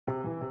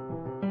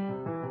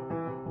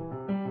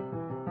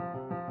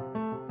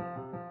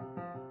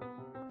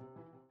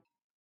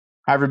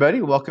Hi,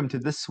 everybody. Welcome to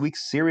this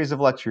week's series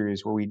of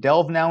lectures where we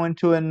delve now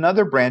into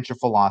another branch of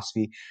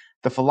philosophy,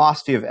 the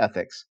philosophy of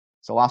ethics.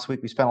 So last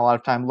week we spent a lot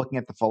of time looking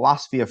at the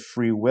philosophy of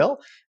free will,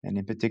 and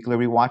in particular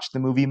we watched the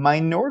movie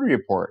Minority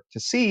Report to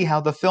see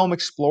how the film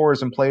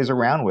explores and plays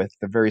around with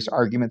the various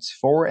arguments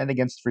for and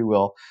against free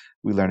will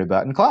we learned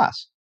about in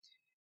class.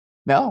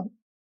 Now,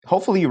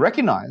 hopefully you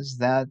recognize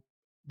that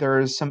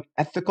there's some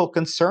ethical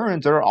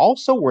concerns that are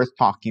also worth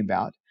talking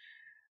about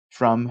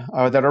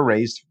that are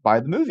raised by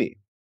the movie.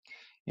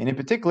 And in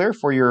particular,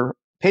 for your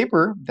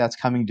paper that's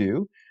coming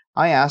due,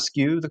 I ask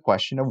you the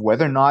question of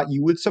whether or not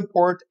you would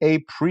support a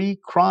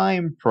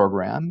pre-crime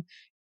program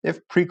if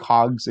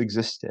precogs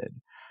existed.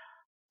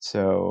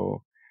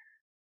 So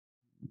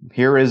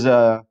here is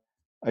a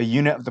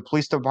unit of the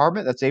police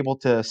department that's able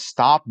to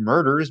stop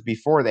murders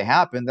before they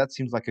happen. That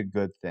seems like a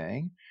good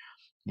thing.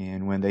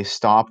 And when they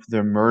stop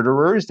the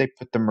murderers, they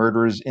put the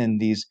murderers in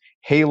these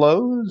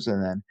halos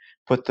and then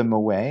put them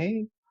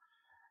away.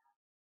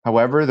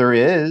 However, there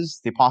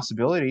is the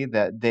possibility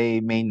that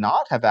they may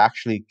not have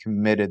actually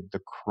committed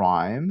the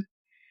crime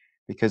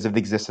because of the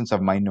existence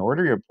of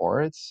minority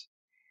reports.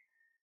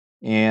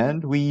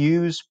 And we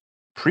use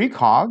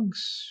precogs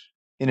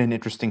in an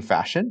interesting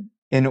fashion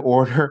in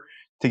order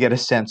to get a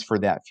sense for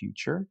that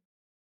future.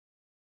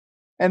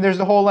 And there's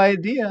the whole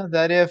idea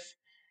that if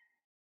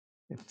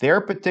their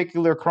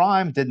particular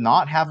crime did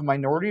not have a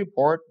minority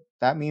report,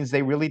 that means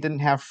they really didn't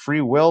have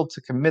free will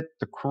to commit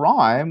the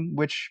crime,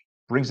 which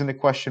brings into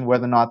question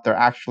whether or not they're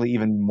actually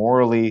even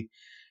morally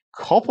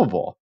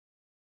culpable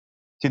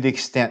to the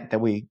extent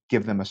that we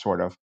give them a sort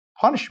of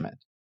punishment.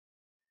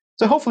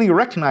 So hopefully you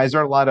recognize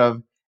there are a lot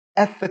of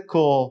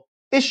ethical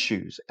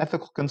issues,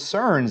 ethical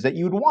concerns that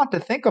you'd want to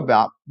think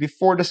about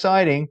before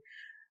deciding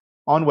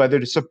on whether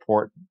to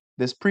support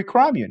this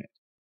pre-crime unit.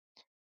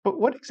 But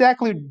what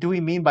exactly do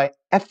we mean by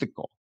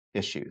ethical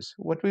issues?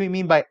 What do we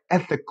mean by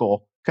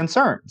ethical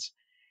concerns?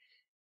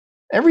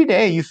 Every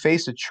day you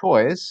face a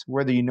choice,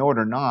 whether you know it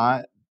or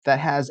not, that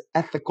has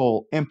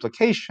ethical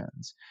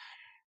implications.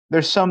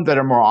 There's some that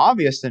are more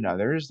obvious than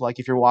others, like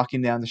if you're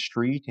walking down the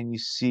street and you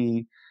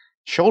see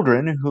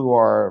children who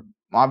are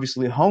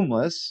obviously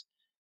homeless,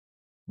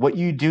 what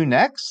you do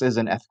next is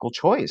an ethical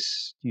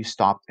choice. Do you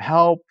stop to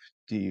help?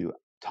 Do you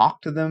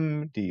talk to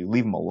them? Do you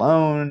leave them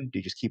alone? Do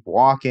you just keep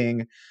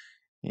walking?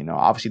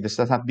 Obviously this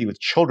doesn't have to be with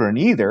children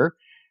either.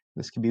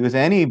 This can be with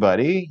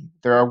anybody.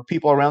 There are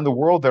people around the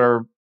world that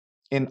are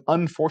in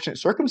unfortunate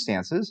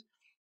circumstances.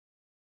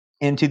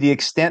 And to the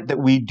extent that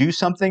we do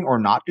something or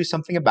not do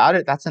something about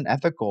it, that's an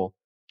ethical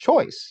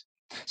choice.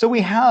 So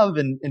we have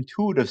an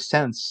intuitive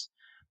sense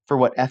for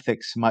what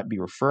ethics might be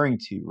referring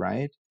to,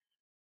 right?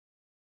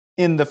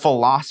 In the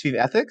philosophy of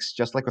ethics,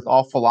 just like with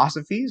all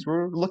philosophies,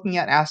 we're looking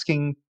at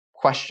asking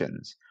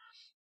questions.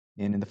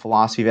 And in the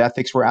philosophy of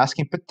ethics, we're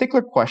asking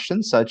particular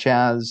questions such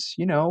as,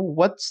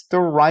 what's the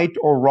right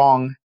or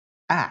wrong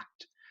act?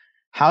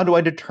 How do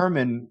I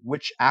determine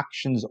which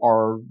actions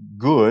are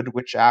good,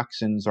 which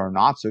actions are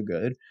not so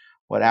good,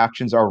 what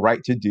actions are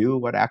right to do,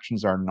 what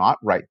actions are not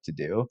right to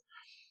do?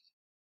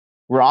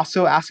 We're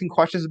also asking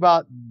questions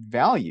about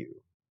value.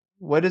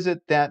 What is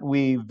it that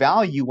we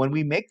value when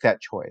we make that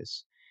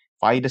choice?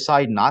 If I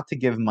decide not to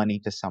give money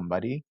to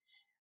somebody,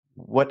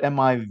 what am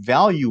I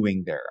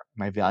valuing there?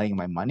 Am I valuing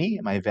my money?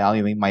 Am I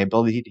valuing my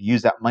ability to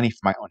use that money for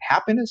my own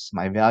happiness? Am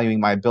I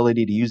valuing my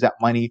ability to use that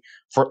money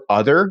for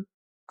other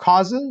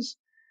causes?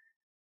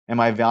 Am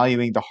I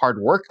valuing the hard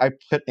work I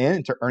put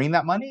into earning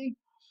that money?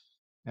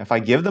 If I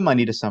give the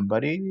money to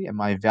somebody,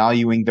 am I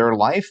valuing their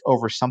life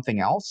over something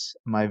else?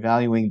 Am I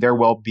valuing their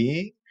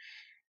well-being?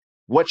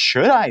 What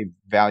should I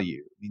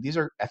value? These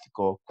are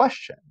ethical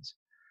questions.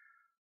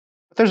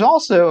 But there's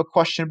also a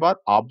question about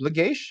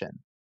obligation.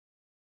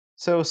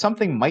 So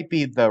something might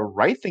be the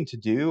right thing to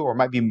do or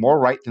might be more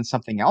right than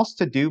something else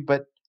to do,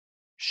 but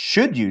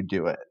should you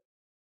do it?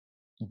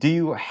 Do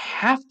you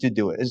have to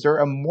do it? Is there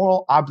a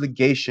moral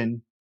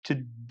obligation to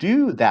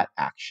do that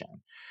action?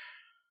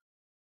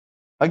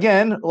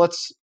 Again,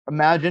 let's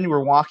imagine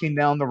we're walking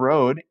down the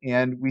road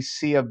and we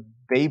see a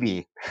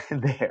baby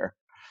there.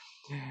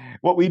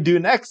 What we do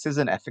next is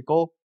an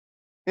ethical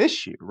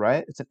issue,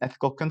 right? It's an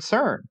ethical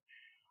concern.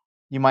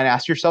 You might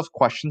ask yourself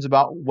questions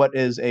about what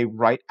is a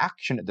right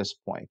action at this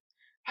point.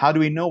 How do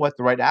we know what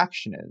the right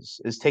action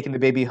is? Is taking the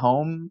baby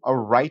home a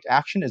right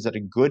action? Is it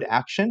a good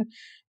action?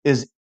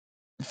 Is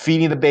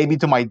feeding the baby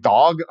to my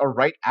dog a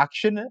right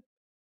action?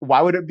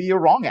 Why would it be a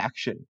wrong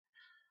action?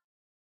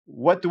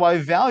 What do I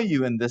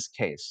value in this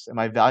case? Am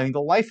I valuing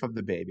the life of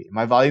the baby? Am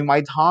I valuing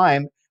my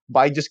time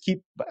by just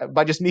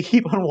me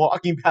keep on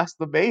walking past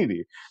the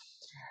baby?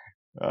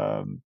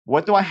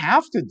 What do I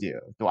have to do?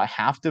 Do I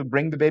have to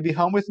bring the baby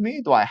home with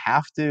me? Do I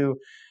have to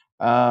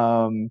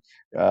um,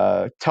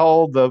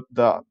 tell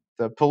the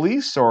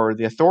police or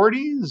the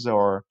authorities,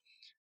 or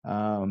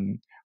um,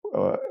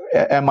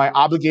 am I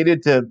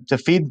obligated to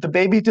feed the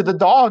baby to the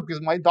dog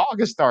because my dog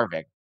is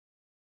starving?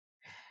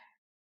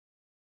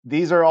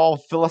 These are all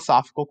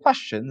philosophical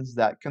questions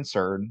that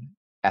concern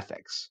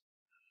ethics.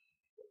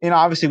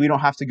 Obviously, we don't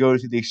have to go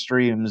to the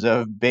extremes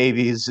of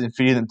babies and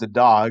feeding them to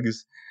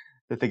dogs.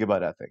 to think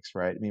about ethics,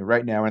 right? I mean,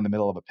 right now we're in the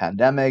middle of a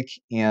pandemic,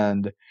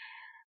 and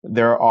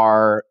there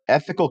are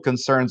ethical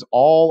concerns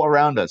all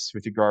around us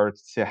with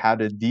regards to how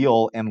to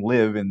deal and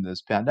live in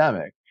this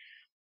pandemic.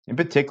 In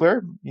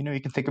particular,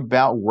 you can think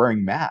about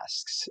wearing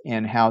masks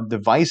and how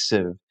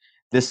divisive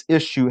this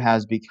issue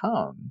has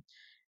become.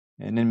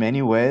 And in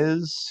many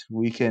ways,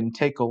 we can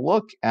take a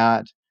look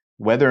at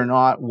whether or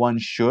not one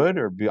should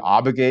or be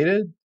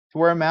obligated to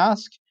wear a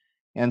mask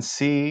and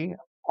see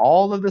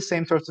all of the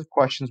same sorts of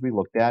questions we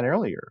looked at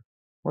earlier.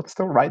 What's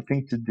the right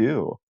thing to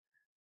do?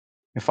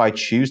 If I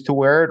choose to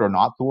wear it or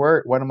not to wear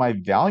it, what am I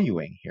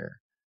valuing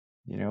here?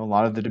 A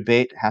lot of the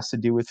debate has to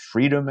do with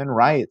freedom and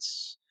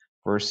rights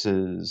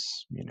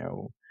versus,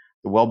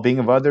 the well-being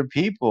of other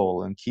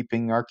people and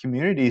keeping our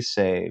community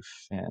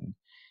safe. And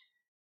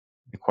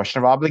the question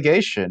of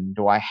obligation,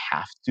 do I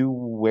have to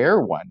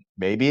wear one?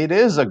 Maybe it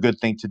is a good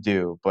thing to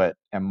do, but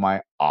am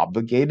I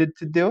obligated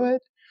to do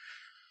it?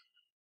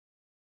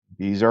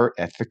 These are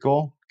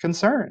ethical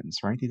concerns,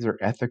 right? These are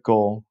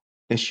ethical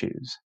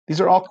issues. These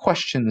are all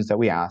questions that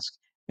we ask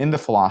in the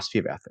philosophy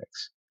of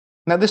ethics.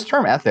 Now, this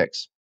term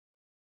ethics,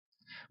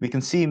 we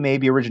can see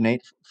maybe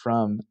originate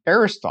from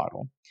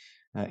Aristotle,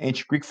 an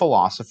ancient Greek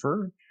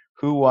philosopher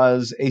who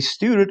was a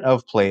student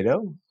of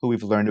Plato, who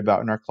we've learned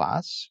about in our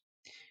class,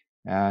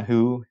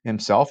 who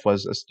himself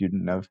was a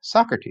student of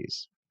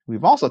Socrates, who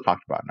we've also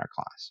talked about in our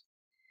class.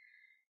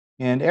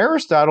 And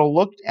Aristotle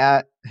looked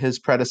at his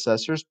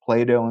predecessors,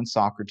 Plato and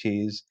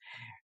Socrates,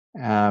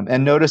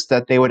 and noticed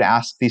that they would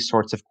ask these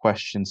sorts of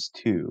questions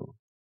too.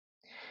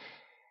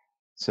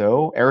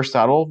 So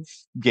Aristotle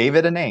gave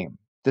it a name,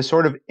 this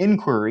sort of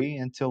inquiry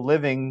into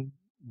living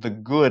the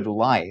good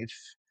life,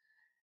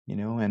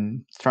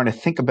 and trying to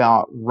think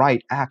about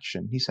right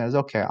action. He says,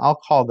 okay, I'll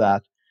call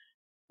that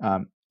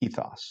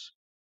ethos,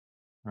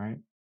 right?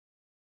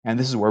 And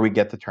this is where we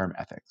get the term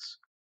ethics.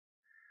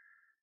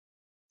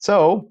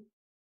 So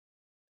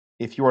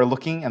if you are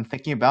looking and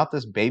thinking about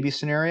this baby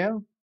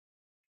scenario,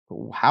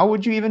 how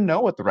would you even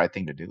know what the right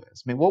thing to do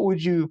is? I mean, what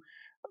would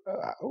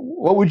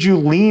you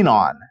lean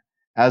on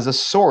as a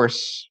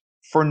source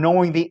for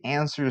knowing the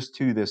answers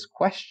to this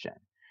question?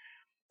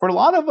 For a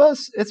lot of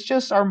us, it's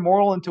just our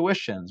moral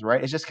intuitions,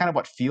 right? It's just kind of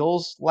what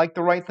feels like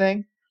the right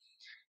thing.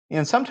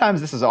 And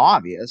sometimes this is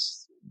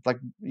obvious. Like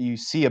you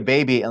see a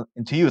baby,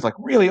 and to you, it's like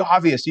really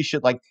obvious. You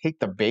should like take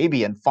the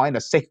baby and find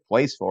a safe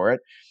place for it.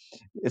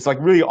 It's like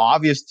really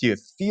obvious to you. It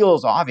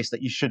feels obvious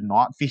that you should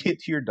not feed it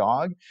to your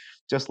dog.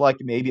 Just like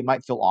maybe it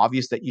might feel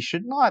obvious that you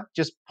should not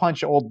just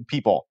punch old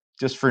people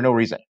just for no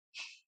reason.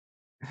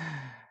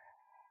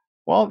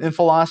 Well, in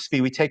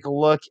philosophy, we take a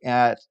look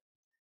at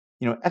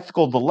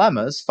ethical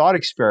dilemmas, thought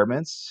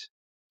experiments,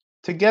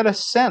 to get a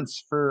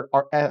sense for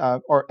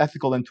our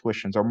ethical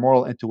intuitions, our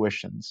moral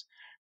intuitions,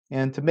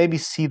 and to maybe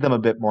see them a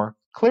bit more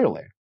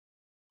clearly.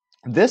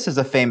 This is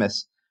a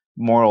famous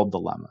moral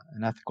dilemma,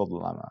 an ethical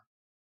dilemma.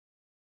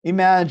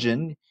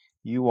 Imagine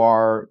you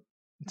are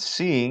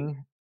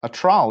seeing a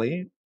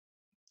trolley.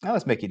 Now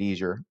let's make it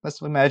easier.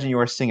 Let's imagine you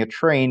are seeing a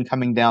train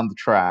coming down the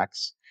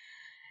tracks,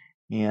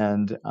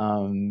 and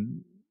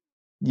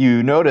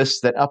you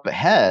notice that up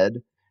ahead,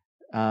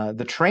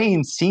 the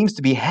train seems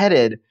to be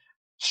headed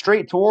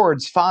straight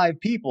towards 5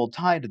 people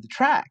tied to the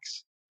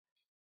tracks.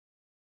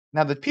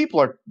 Now, the people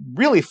are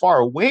really far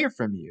away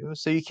from you,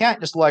 so you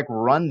can't just like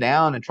run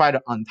down and try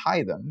to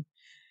untie them.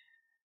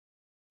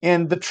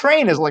 And the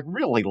train is like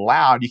really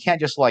loud. You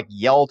can't just like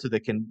yell to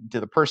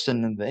the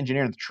person and the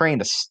engineer in the train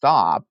to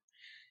stop.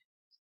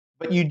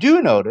 But you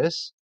do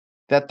notice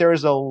that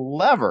there's a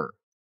lever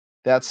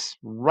that's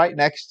right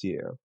next to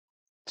you.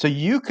 So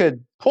you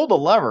could pull the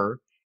lever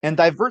and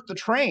divert the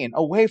train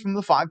away from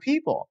the 5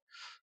 people.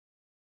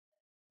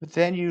 But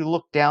then you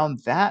look down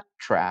that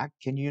track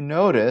and you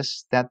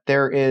notice that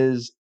there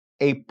is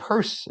a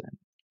person,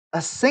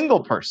 a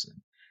single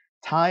person,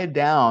 tied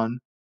down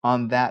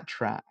on that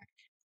track.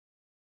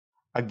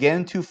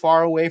 Again, too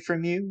far away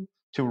from you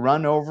to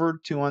run over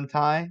to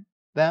untie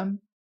them?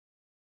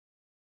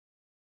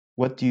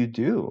 What do you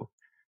do?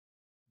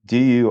 Do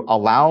you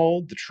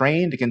allow the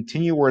train to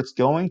continue where it's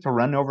going to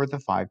run over the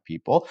 5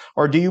 people?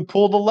 Or do you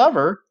pull the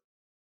lever,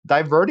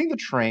 diverting the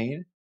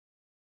train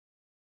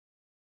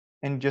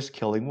and just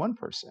killing one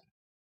person?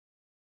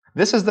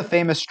 This is the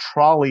famous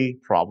trolley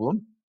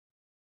problem,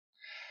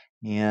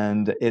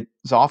 and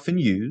it's often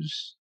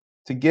used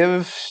to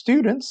give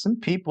students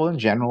and people in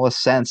general a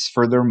sense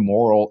for their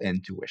moral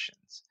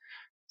intuitions.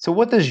 So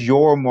what does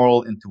your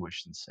moral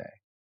intuition say?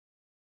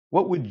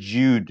 What would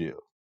you do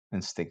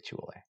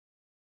instinctually?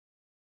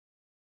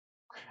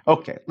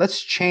 Okay,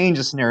 let's change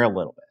the scenario a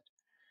little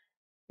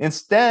bit.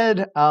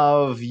 Instead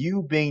of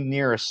you being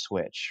near a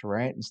switch,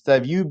 right?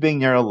 Instead of you being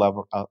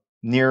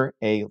near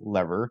a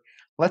lever,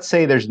 let's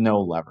say there's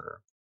no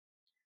lever.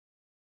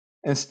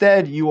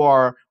 Instead, you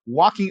are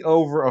walking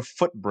over a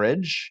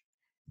footbridge,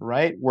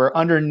 right? Where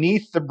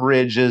underneath the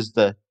bridge is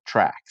the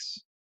tracks.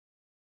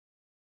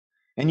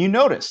 And you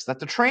notice that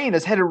the train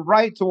is headed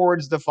right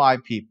towards the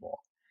 5 people.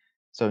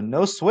 So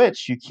no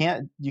switch, you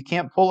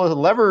can't pull a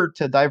lever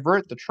to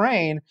divert the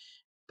train,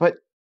 but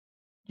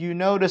you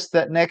notice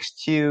that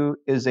next to you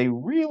is a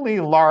really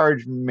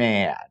large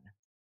man.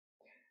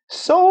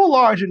 So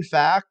large, in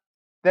fact,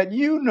 that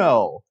you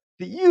know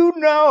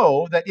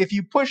that if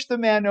you push the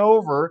man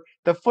over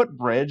the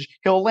footbridge,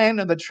 he'll land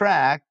on the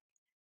track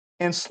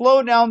and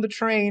slow down the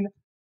train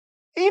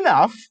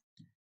enough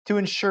to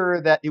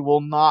ensure that it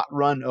will not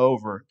run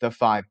over the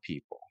 5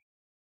 people.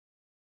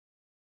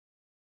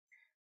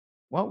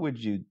 What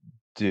would you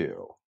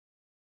do?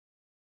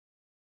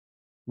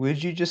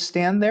 Would you just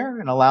stand there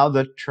and allow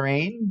the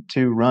train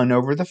to run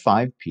over the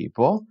 5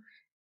 people?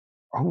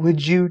 Or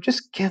would you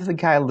just give the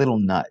guy a little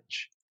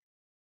nudge?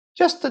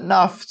 Just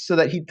enough so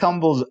that he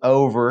tumbles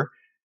over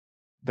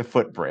the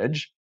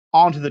footbridge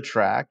onto the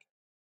track,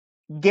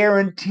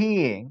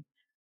 guaranteeing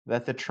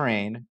that the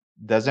train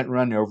doesn't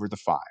run over the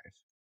 5.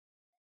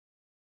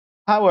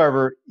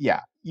 However,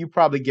 yeah, you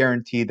probably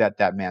guarantee that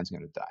that man's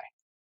going to die.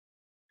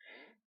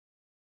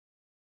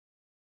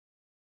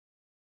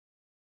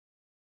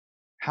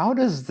 How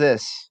does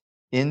this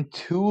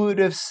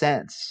intuitive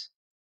sense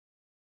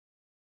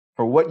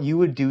for what you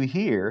would do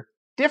here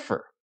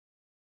differ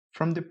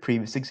from the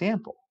previous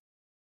example?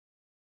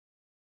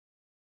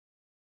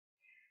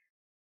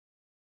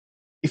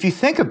 If you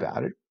think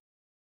about it,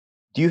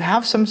 do you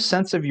have some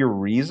sense of your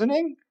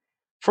reasoning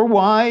for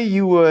why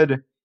you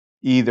would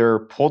either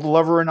pull the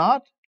lever or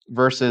not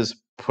versus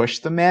push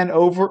the man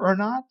over or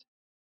not?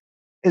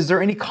 Is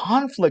there any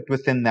conflict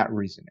within that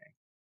reasoning?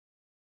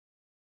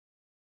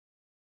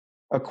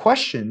 A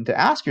question to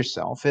ask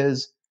yourself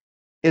is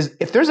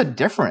if there's a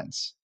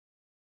difference,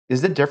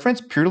 is the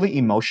difference purely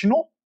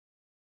emotional?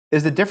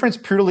 Is the difference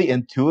purely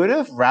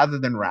intuitive rather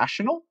than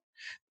rational?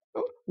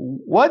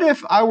 What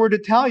if I were to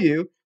tell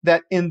you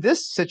that in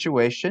this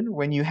situation,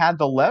 when you had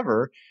the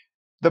lever,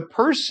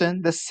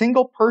 the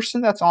single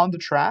person that's on the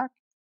track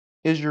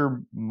is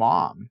your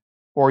mom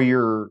or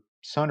your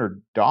son or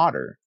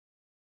daughter?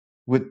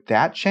 Would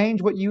that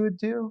change what you would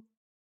do?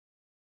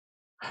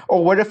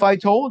 Or what if I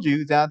told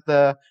you that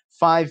the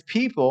 5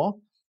 people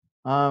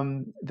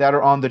that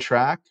are on the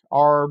track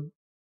are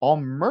all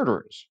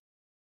murderers?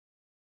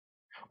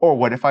 Or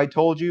what if I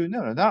told you,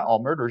 no, no, not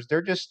all murderers,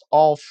 they're just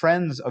all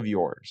friends of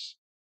yours?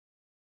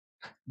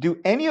 Do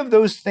any of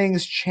those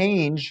things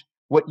change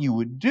what you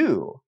would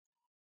do?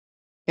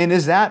 And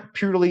is that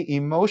purely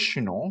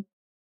emotional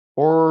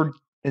or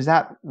is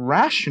that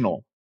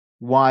rational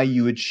why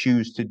you would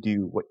choose to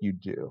do what you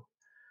do?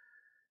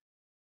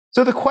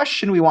 So the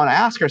question we want to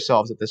ask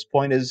ourselves at this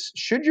point is,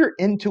 should your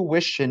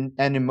intuition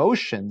and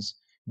emotions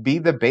be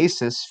the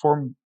basis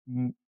for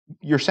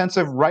your sense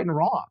of right and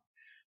wrong?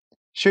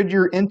 Should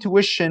your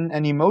intuition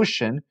and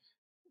emotion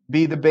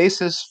be the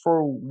basis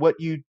for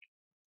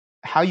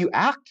how you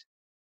act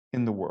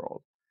in the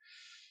world?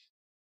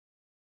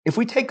 If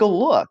we take a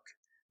look,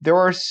 there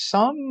are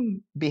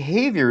some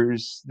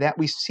behaviors that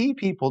we see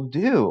people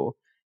do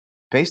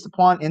based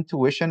upon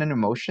intuition and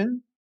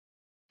emotion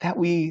that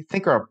we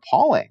think are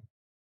appalling.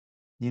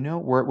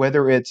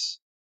 Whether it's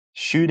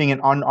shooting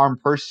an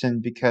unarmed person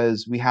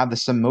because we have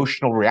this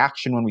emotional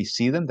reaction when we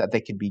see them that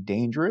they could be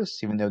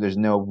dangerous, even though there's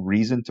no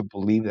reason to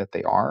believe that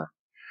they are,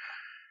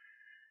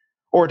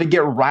 or to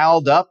get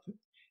riled up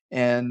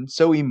and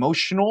so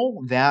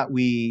emotional that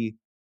we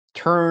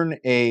turn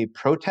a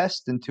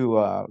protest into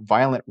a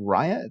violent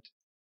riot.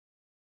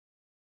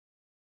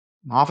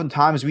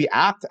 Oftentimes we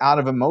act out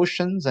of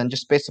emotions and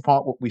just based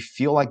upon what we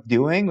feel like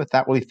doing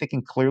without really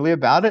thinking clearly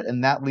about it.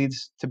 And that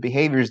leads to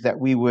behaviors that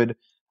we would,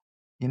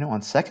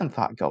 on second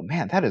thought, go,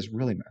 man, that is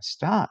really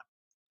messed up.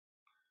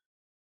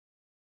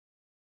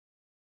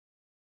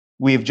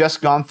 We've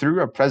just gone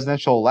through a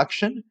presidential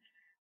election,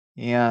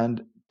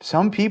 and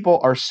some people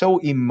are so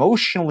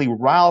emotionally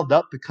riled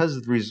up because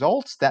of the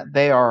results that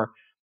they are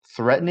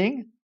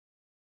threatening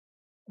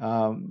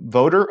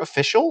voter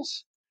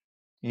officials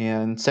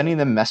and sending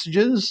them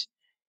messages,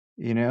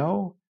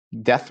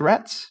 death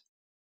threats.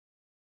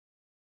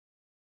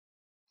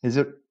 Is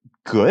it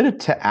good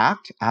to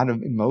act out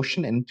of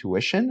emotion and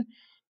intuition?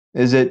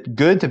 Is it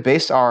good to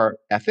base our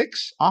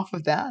ethics off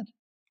of that?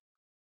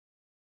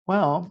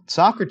 Well,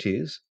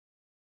 Socrates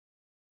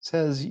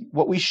says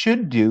what we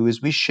should do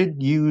is we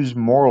should use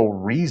moral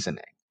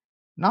reasoning,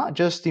 not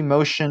just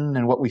emotion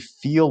and what we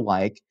feel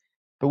like,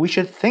 but we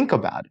should think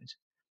about it.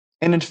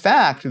 And in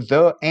fact,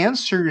 the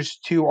answers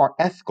to our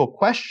ethical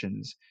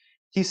questions,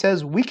 he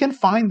says we can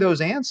find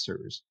those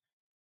answers,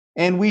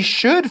 and we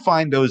should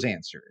find those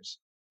answers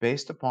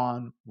based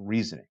upon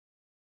reasoning,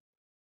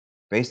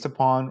 based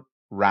upon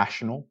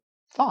rational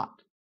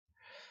thought.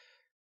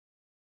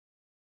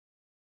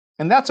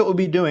 And that's what we'll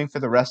be doing for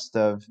the rest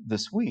of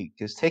this week,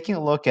 is taking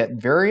a look at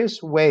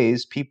various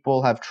ways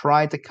people have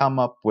tried to come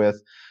up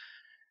with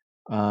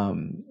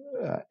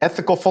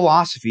ethical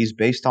philosophies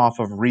based off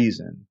of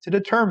reason to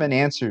determine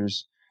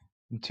answers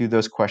to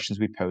those questions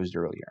we posed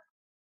earlier.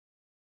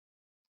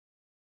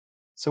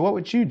 So what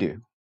would you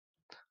do?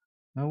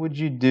 What would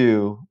you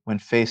do when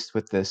faced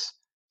with this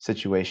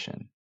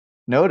situation?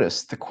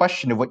 Notice the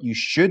question of what you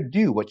should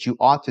do, what you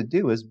ought to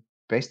do, is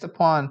based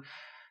upon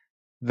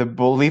the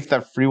belief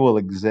that free will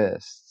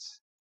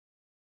exists.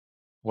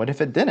 What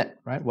if it didn't,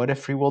 right? What if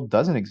free will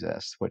doesn't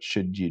exist? What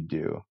should you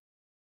do?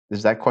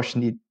 Does that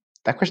question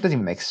doesn't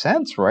even make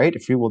sense, right?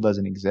 If free will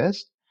doesn't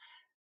exist,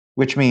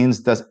 which means,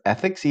 does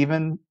ethics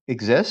even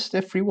exist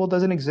if free will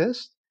doesn't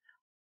exist?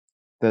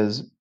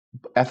 Does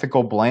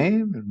ethical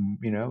blame,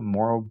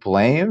 moral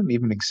blame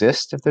even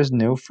exist if there's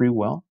no free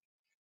will?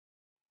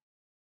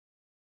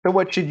 So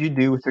what should you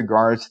do with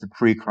regards to the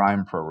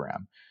pre-crime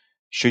program?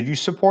 Should you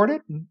support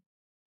it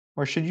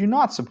or should you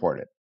not support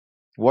it?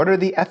 What are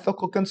the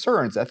ethical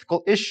concerns,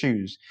 ethical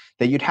issues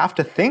that you'd have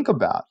to think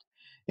about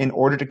in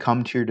order to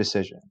come to your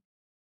decision?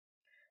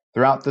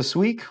 Throughout this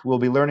week, we'll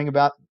be learning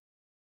about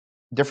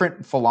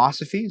different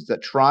philosophies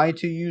that try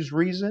to use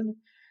reason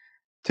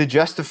to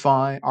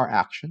justify our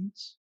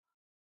actions.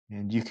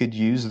 And you could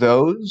use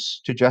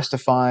those to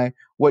justify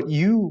what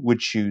you would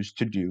choose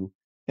to do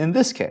in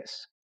this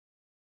case.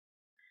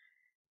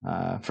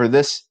 For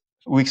this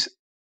week's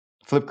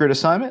Flipgrid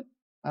assignment,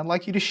 I'd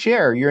like you to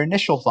share your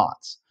initial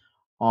thoughts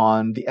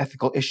on the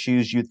ethical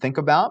issues you'd think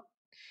about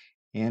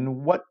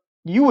and what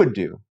you would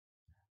do.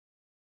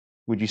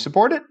 Would you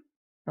support it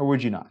or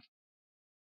would you not?